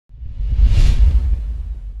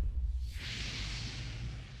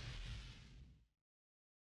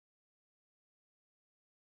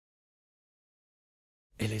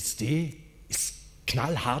LSD ist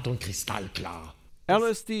knallhart und kristallklar.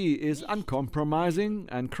 LSD is uncompromising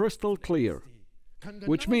and crystal clear,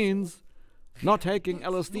 which means not taking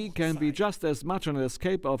LSD can be just as much an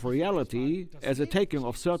escape of reality as a taking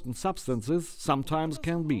of certain substances sometimes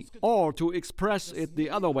can be. Or to express it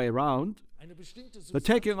the other way around, the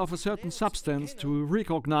taking of a certain substance to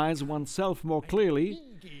recognize oneself more clearly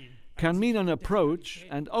can mean an approach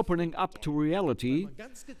and opening up to reality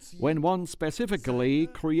when one specifically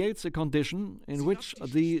creates a condition in which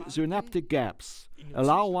the synaptic gaps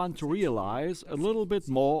allow one to realize a little bit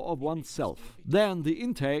more of oneself. Then the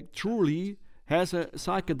intake truly has a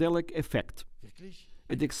psychedelic effect.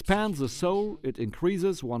 It expands the soul, it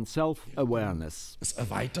increases one's self-awareness. Es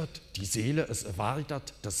erweitert die Seele, es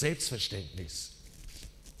erweitert das Selbstverständnis.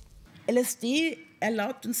 LSD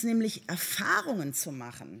erlaubt uns nämlich Erfahrungen zu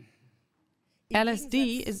machen.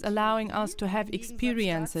 LSD is allowing us to have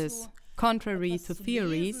experiences, contrary to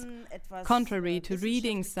theories, contrary to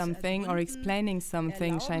reading something or explaining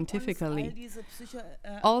something scientifically.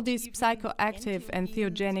 All these psychoactive and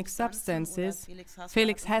theogenic substances,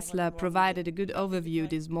 Felix Hassler provided a good overview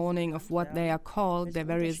this morning of what they are called, their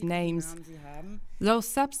various names. Those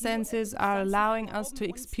substances are allowing us to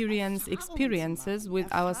experience experiences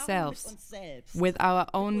with ourselves, with our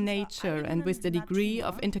own nature and with the degree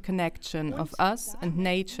of interconnection of us and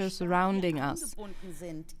nature surrounding us,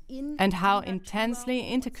 and how intensely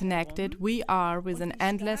interconnected we are with an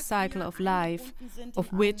endless cycle of life,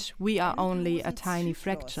 of which we are only a tiny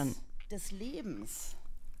fraction.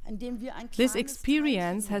 This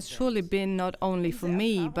experience has surely been not only for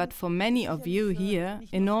me, but for many of you here,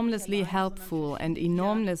 enormously helpful and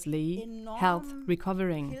enormously health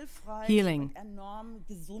recovering, healing.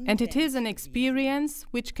 And it is an experience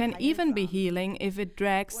which can even be healing if it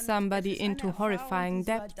drags somebody into horrifying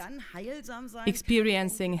depth,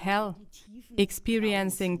 experiencing hell,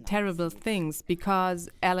 experiencing terrible things, because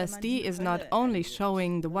LSD is not only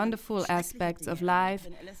showing the wonderful aspects of life,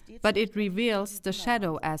 but it reveals the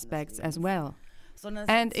shadow aspects as well.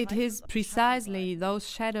 And it is precisely those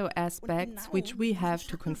shadow aspects which we have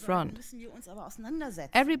to confront.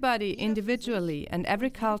 Everybody individually and every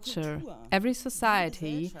culture, every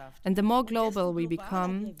society, and the more global we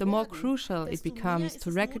become, the more crucial it becomes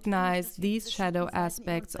to recognize these shadow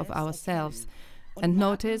aspects of ourselves and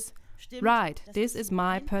notice, right, this is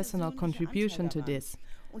my personal contribution to this.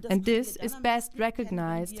 And this is best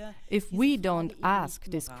recognized if we don't ask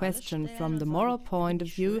this question from the moral point of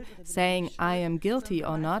view, saying I am guilty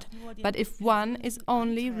or not, but if one is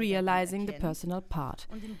only realizing the personal part.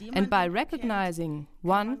 And by recognizing,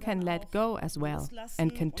 one can let go as well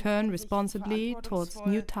and can turn responsibly towards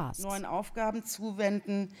new tasks.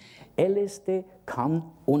 LSD kann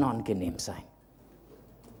unangenehm sein.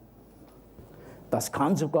 Das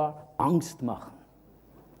kann sogar Angst machen.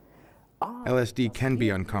 LSD can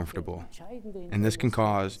be uncomfortable, and this can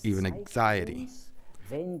cause even anxiety.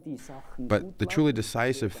 But the truly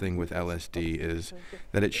decisive thing with LSD is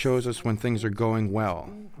that it shows us when things are going well.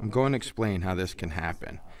 I'm going to explain how this can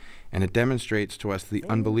happen, and it demonstrates to us the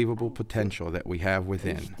unbelievable potential that we have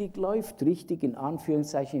within.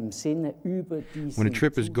 When a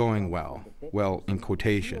trip is going well, in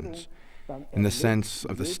quotations, in the sense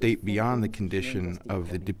of the state beyond the condition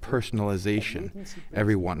of the depersonalization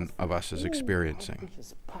every one of us is experiencing.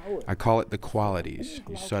 I call it the qualities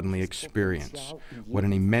you suddenly experience, what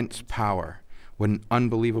an immense power, what an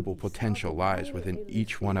unbelievable potential lies within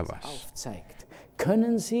each one of us.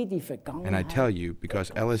 And I tell you,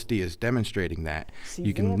 because LSD is demonstrating that,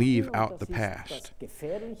 you can leave out the past.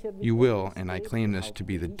 You will, and I claim this to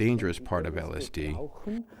be the dangerous part of LSD,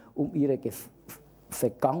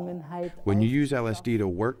 when you use LSD to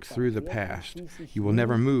work through the past, you will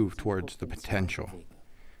never move towards the potential.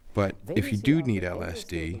 But if you do need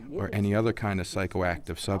LSD or any other kind of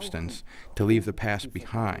psychoactive substance to leave the past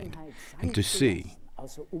behind and to see,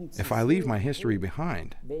 if I leave my history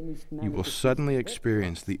behind, you will suddenly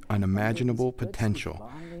experience the unimaginable potential,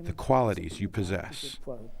 the qualities you possess.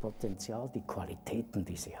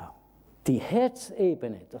 Die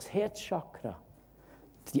Herzebene, das Herzchakra,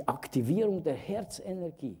 the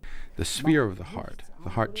sphere of the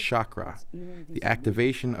heart chakra, the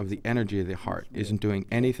activation of the energy of the heart isn't doing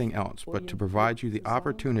anything else but to provide you the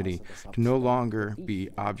opportunity to no longer be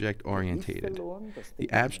object-orientated.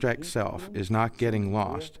 The abstract self is not getting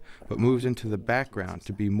lost, but moves into the background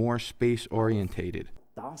to be more space-orientated,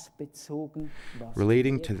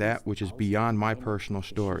 relating to that which is beyond my personal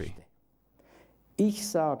story. Ich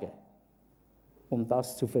sage,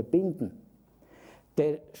 das zu verbinden,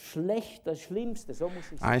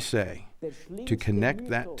 I say, to connect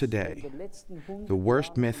that today, the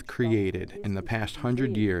worst myth created in the past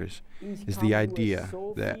 100 years is the idea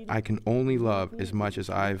that I can only love as much as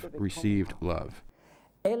I've received love.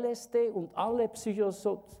 LSD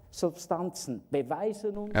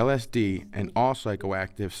and all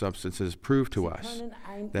psychoactive substances prove to us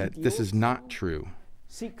that this is not true.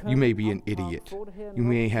 You may be an idiot. You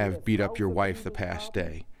may have beat up your wife the past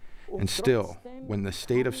day. And still, when the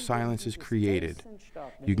state of silence is created,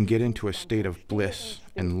 you can get into a state of bliss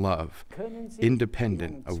and love,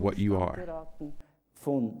 independent of what you are.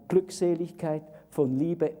 Von Glückseligkeit, von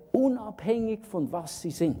Liebe, unabhängig von was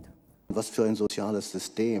sie sind. Was für ein soziales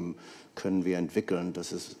System können wir entwickeln,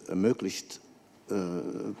 das es ermöglicht,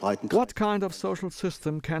 breiten... What kind of social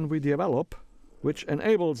system can we develop which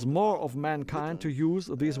enables more of mankind to use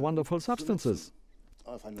these wonderful substances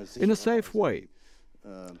in a safe way?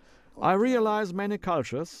 I realize many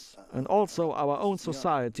cultures, and also our own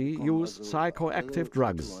society, use psychoactive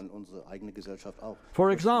drugs.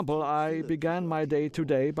 For example, I began my day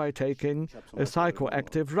today by taking a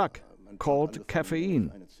psychoactive drug called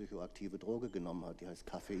caffeine,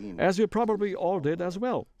 as you probably all did as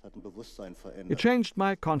well. It changed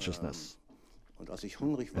my consciousness.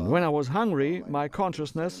 And when I was hungry, my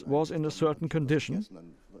consciousness was in a certain condition.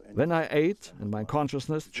 Then I ate, and my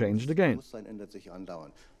consciousness changed again.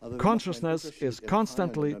 Consciousness is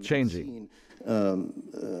constantly changing.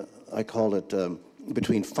 I call it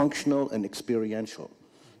between functional and experiential.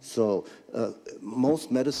 So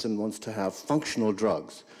most medicine wants to have functional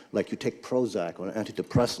drugs, like you take Prozac or an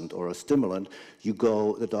antidepressant or a stimulant. You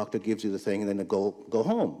go, the doctor gives you the thing, and then you go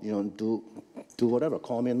home. You know, do whatever.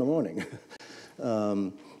 Call me in the morning.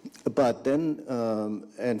 But then,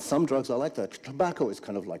 and some drugs are like that. Tobacco is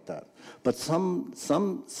kind of like that. But some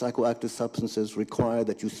psychoactive substances require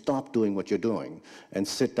that you stop doing what you're doing and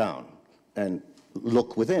sit down and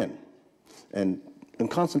look within and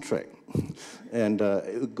concentrate. And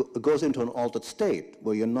it goes into an altered state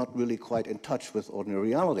where you're not really quite in touch with ordinary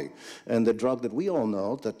reality. And the drug that we all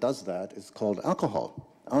know that does that is called alcohol.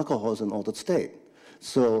 Alcohol is an altered state.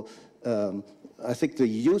 So I think the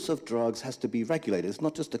use of drugs has to be regulated. It's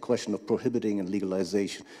not just a question of prohibiting and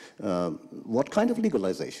legalization. What kind of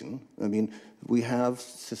legalization? I mean, we have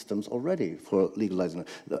systems already for legalizing,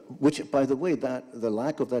 which, by the way, the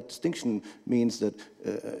lack of that distinction means that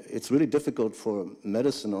it's really difficult for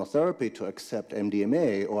medicine or therapy to accept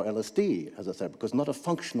MDMA or LSD as a therapy, because it's not a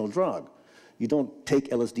functional drug. You don't take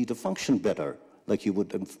LSD to function better, like you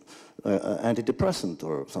would an antidepressant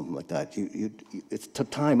or something like that. It's to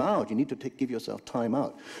time out. You need to give yourself time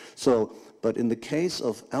out. So, but in the case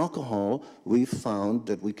of alcohol, we've found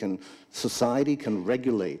that society can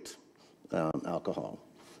regulate alcohol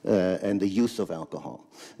and the use of alcohol.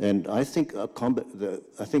 And I think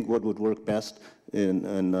what would work best in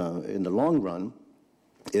the long run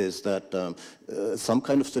is that some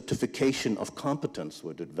kind of certification of competence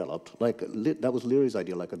were developed. That was Leary's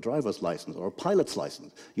idea, like a driver's license or a pilot's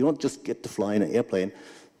license. You don't just get to fly in an airplane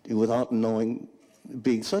without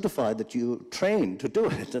being certified that you trained to do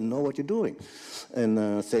it and know what you're doing.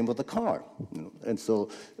 And same with the car. And so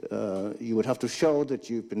you would have to show that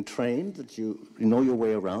you've been trained, that you know your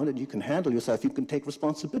way around, and you can handle yourself. You can take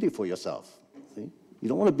responsibility for yourself. See? You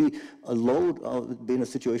don't want to be be in a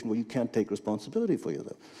situation where you can't take responsibility for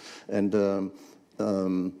yourself. And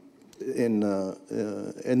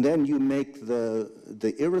then you make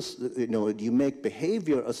you make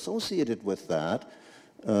behavior associated with that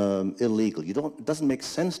illegal. It doesn't make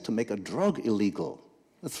sense to make a drug illegal.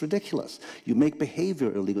 That's ridiculous. You make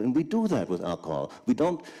behavior illegal, and we do that with alcohol.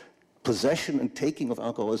 Possession and taking of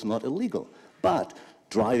alcohol is not illegal, but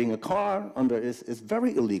driving a car is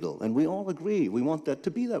very illegal, and we all agree. We want that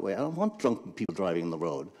to be that way. I don't want drunk people driving on the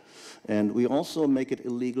road. And we also make it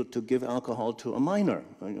illegal to give alcohol to a minor,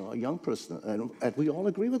 a young person. And we all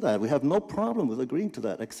agree with that. We have no problem with agreeing to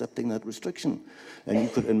that, accepting that restriction. And you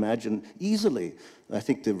could imagine easily, I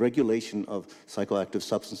think the regulation of psychoactive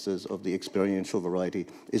substances of the experiential variety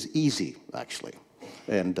is easy, actually.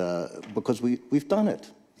 And because we've done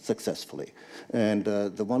it successfully. And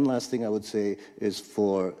the one last thing I would say is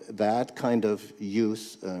for that kind of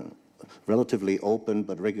use, relatively open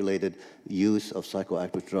but regulated use of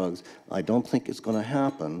psychoactive drugs, I don't think it's going to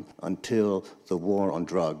happen until the war on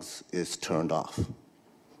drugs is turned off.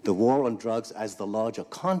 The war on drugs as the larger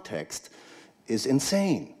context is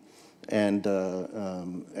insane and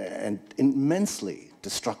immensely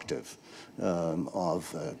destructive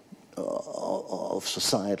of of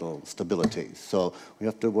societal stability. So we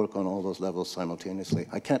have to work on all those levels simultaneously.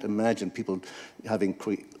 I can't imagine people having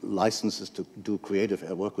licenses to do creative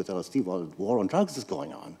work with LSD while the war on drugs is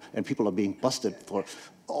going on, and people are being busted for,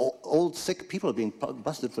 old sick people are being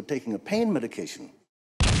busted for taking a pain medication.